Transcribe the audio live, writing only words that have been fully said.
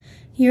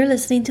You're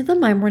listening to the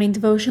My Morning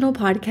Devotional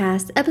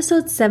Podcast,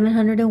 episode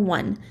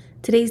 701.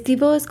 Today's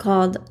Devo is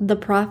called The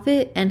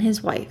Prophet and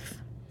His Wife.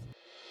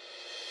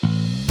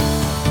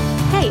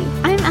 Hey,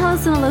 I'm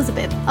Allison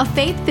Elizabeth, a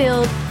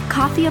faith-filled,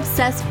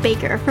 coffee-obsessed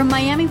baker from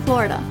Miami,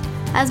 Florida.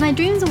 As my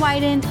dreams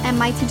widened and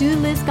my to-do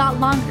list got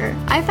longer,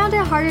 I found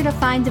it harder to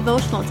find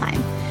devotional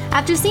time.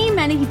 After seeing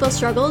many people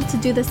struggle to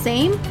do the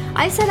same,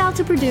 I set out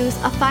to produce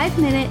a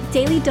 5-minute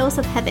daily dose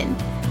of heaven.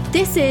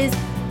 This is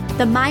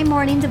the My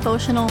Morning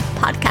Devotional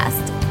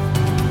Podcast.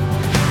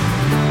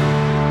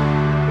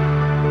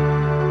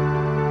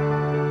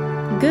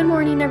 Good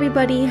morning,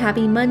 everybody.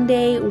 Happy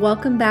Monday.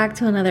 Welcome back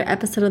to another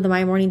episode of the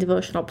My Morning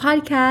Devotional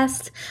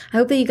Podcast. I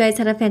hope that you guys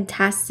had a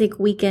fantastic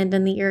weekend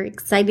and that you're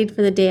excited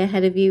for the day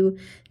ahead of you.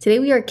 Today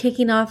we are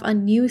kicking off a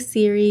new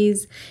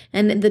series,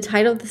 and the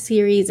title of the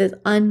series is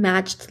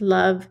Unmatched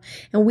Love.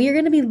 And we are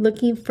going to be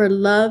looking for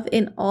love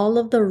in all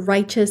of the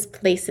righteous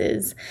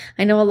places.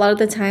 I know a lot of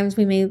the times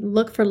we may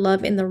look for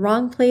love in the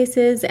wrong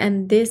places,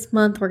 and this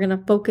month we're going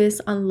to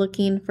focus on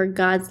looking for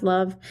God's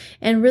love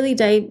and really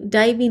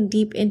diving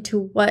deep into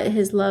what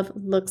His love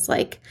looks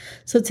like.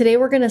 So today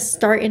we're going to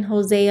start in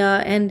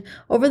Hosea, and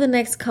over the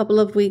next couple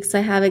of weeks I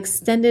have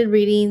extended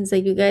readings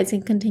that you guys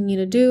can continue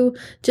to do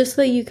just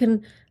so that you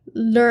can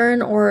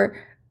learn or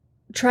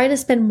try to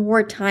spend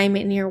more time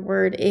in your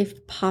word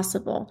if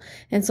possible.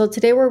 And so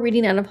today we're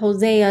reading out of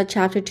Hosea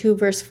chapter 2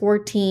 verse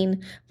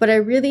 14, but I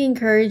really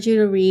encourage you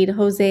to read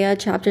Hosea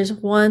chapters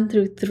 1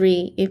 through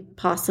 3 if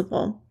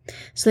possible,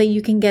 so that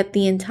you can get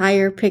the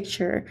entire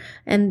picture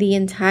and the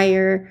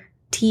entire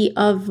tea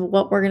of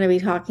what we're going to be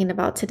talking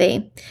about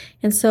today.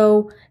 And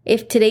so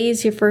if today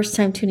is your first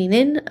time tuning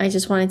in, I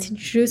just wanted to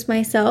introduce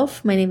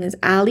myself. My name is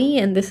Ali,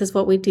 and this is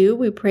what we do.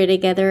 We pray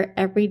together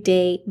every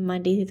day,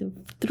 Monday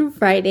through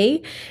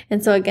Friday.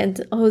 And so again,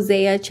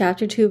 Hosea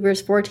chapter 2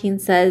 verse 14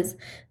 says,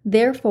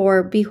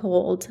 "Therefore,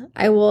 behold,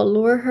 I will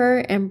allure her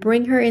and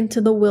bring her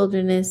into the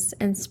wilderness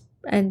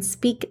and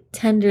speak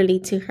tenderly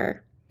to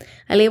her."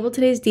 I label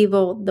today's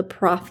Devo, The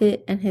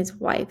Prophet and His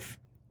Wife.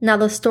 Now,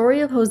 the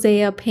story of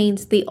Hosea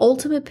paints the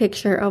ultimate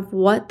picture of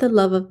what the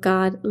love of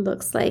God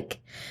looks like.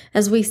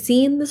 As we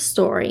see in the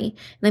story,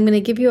 and I'm going to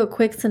give you a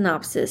quick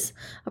synopsis,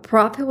 a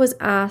prophet was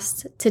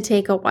asked to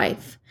take a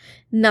wife.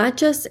 Not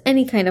just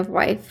any kind of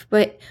wife,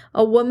 but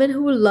a woman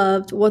who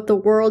loved what the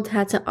world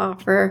had to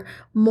offer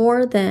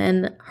more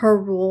than her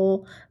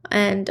role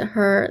and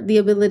the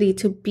ability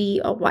to be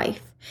a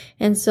wife.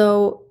 And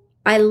so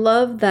I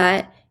love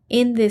that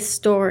in this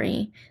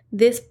story,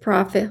 this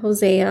prophet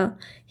Hosea,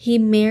 he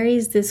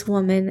marries this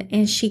woman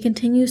and she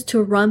continues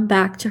to run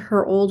back to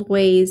her old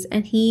ways,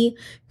 and he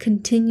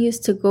continues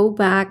to go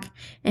back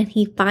and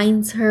he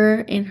finds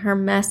her in her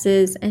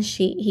messes, and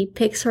he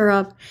picks her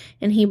up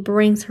and he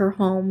brings her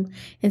home.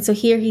 And so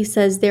here he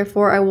says,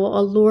 "Therefore I will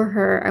allure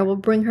her, I will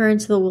bring her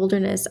into the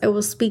wilderness, I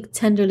will speak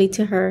tenderly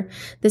to her."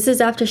 This is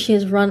after she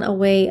has run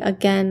away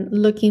again,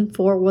 looking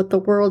for what the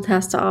world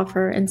has to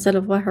offer instead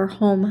of what her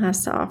home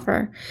has to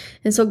offer.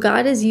 And so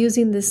God is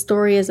using this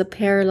story as a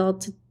parallel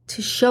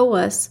to show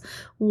us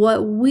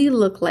what we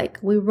look like.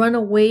 We run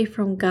away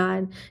from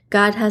God.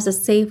 God has a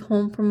safe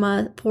home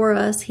for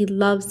us. He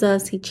loves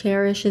us. He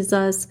cherishes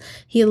us.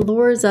 He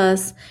allures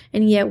us.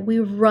 And yet we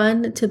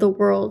run to the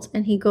world,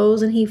 and He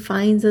goes and He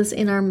finds us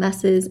in our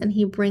messes and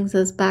He brings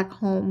us back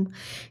home.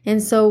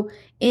 And so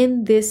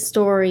in this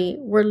story,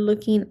 we're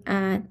looking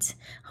at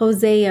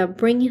Hosea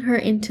bringing her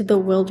into the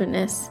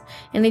wilderness.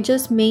 And it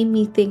just made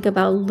me think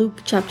about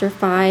Luke chapter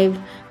 5,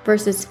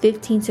 verses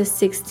 15 to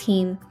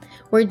 16,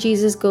 where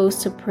Jesus goes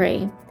to pray.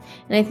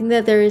 And I think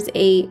that there is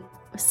a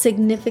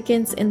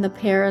significance in the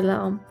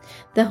parallel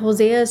that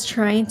Hosea is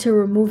trying to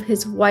remove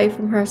his wife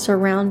from her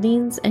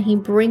surroundings, and he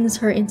brings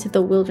her into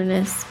the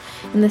wilderness,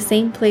 in the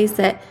same place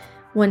that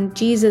when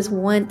Jesus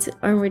went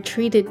and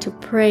retreated to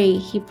pray,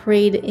 he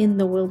prayed in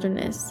the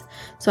wilderness.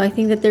 So I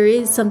think that there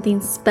is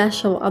something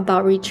special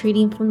about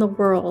retreating from the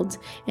world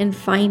and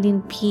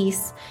finding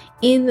peace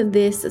in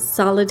this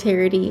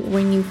solidarity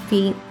when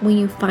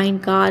you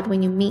find God,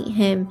 when you meet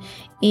Him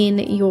in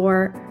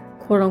your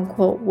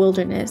quote-unquote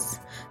wilderness.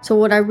 So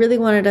what I really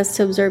wanted us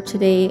to observe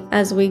today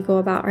as we go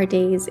about our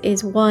days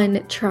is,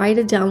 one, try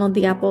to download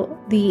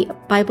the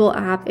Bible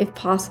app if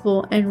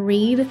possible and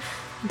read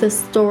the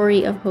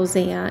story of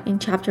Hosea in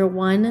chapter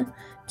 1,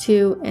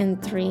 2, and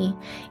 3.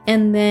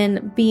 And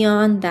then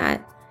beyond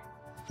that,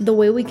 the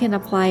way we can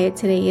apply it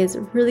today is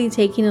really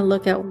taking a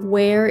look at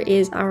where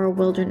is our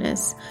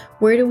wilderness?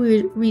 Where do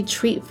we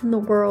retreat from the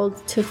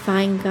world to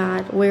find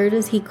God? Where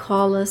does He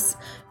call us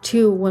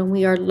to when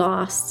we are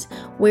lost?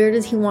 Where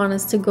does He want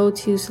us to go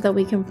to so that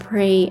we can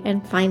pray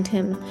and find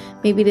Him?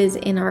 Maybe it is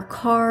in our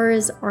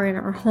cars or in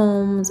our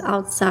homes,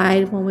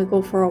 outside when we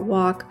go for a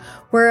walk.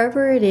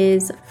 Wherever it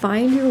is,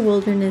 find your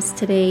wilderness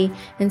today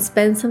and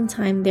spend some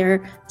time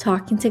there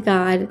talking to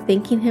God,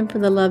 thanking Him for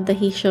the love that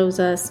He shows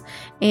us,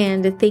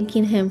 and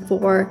thanking Him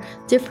for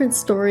different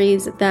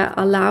stories that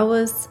allow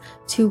us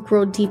to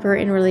grow deeper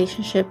in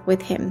relationship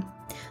with Him.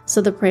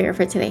 So the prayer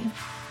for today.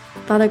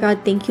 Father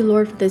God, thank you,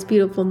 Lord, for this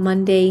beautiful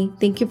Monday.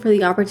 Thank you for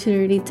the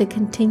opportunity to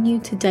continue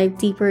to dive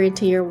deeper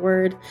into your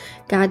word.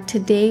 God,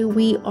 today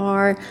we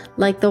are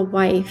like the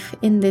wife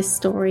in this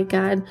story,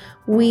 God.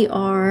 We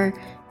are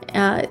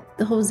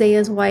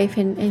Hosea's wife,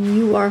 and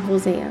you are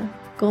Hosea,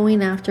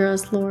 going after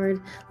us,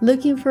 Lord,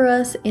 looking for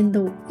us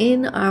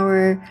in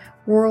our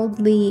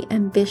worldly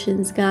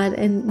ambitions, God,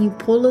 and you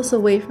pull us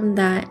away from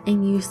that,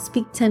 and you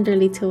speak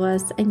tenderly to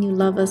us, and you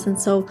love us. And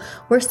so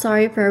we're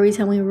sorry for every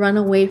time we run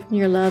away from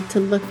your love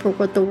to look for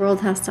what the world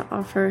has to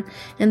offer.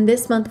 And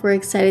this month we're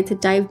excited to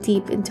dive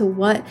deep into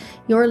what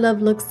your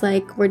love looks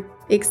like. We're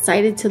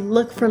excited to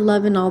look for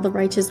love in all the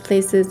righteous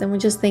places, and we're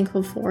just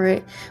thankful for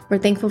it. We're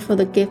thankful for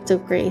the gift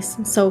of grace.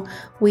 And so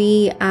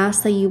we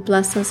ask that you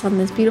bless us on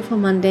this beautiful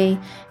Monday,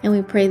 and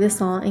we pray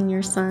this all in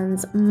your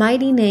Son's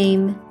mighty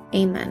name.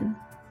 Amen.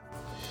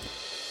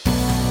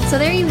 So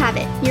there you have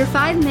it, your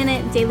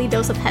 5-minute daily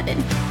dose of heaven.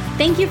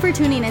 Thank you for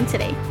tuning in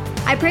today.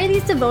 I pray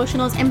these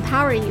devotionals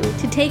empower you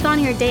to take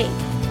on your day.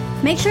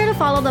 Make sure to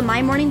follow the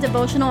My Morning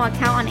Devotional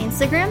account on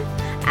Instagram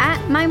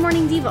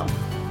 @MyMorningDevo.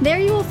 There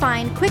you will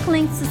find quick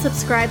links to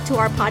subscribe to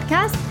our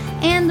podcast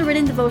and the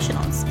written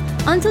devotionals.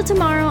 Until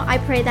tomorrow, I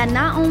pray that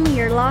not only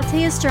your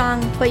latte is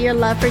strong, but your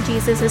love for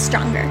Jesus is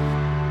stronger.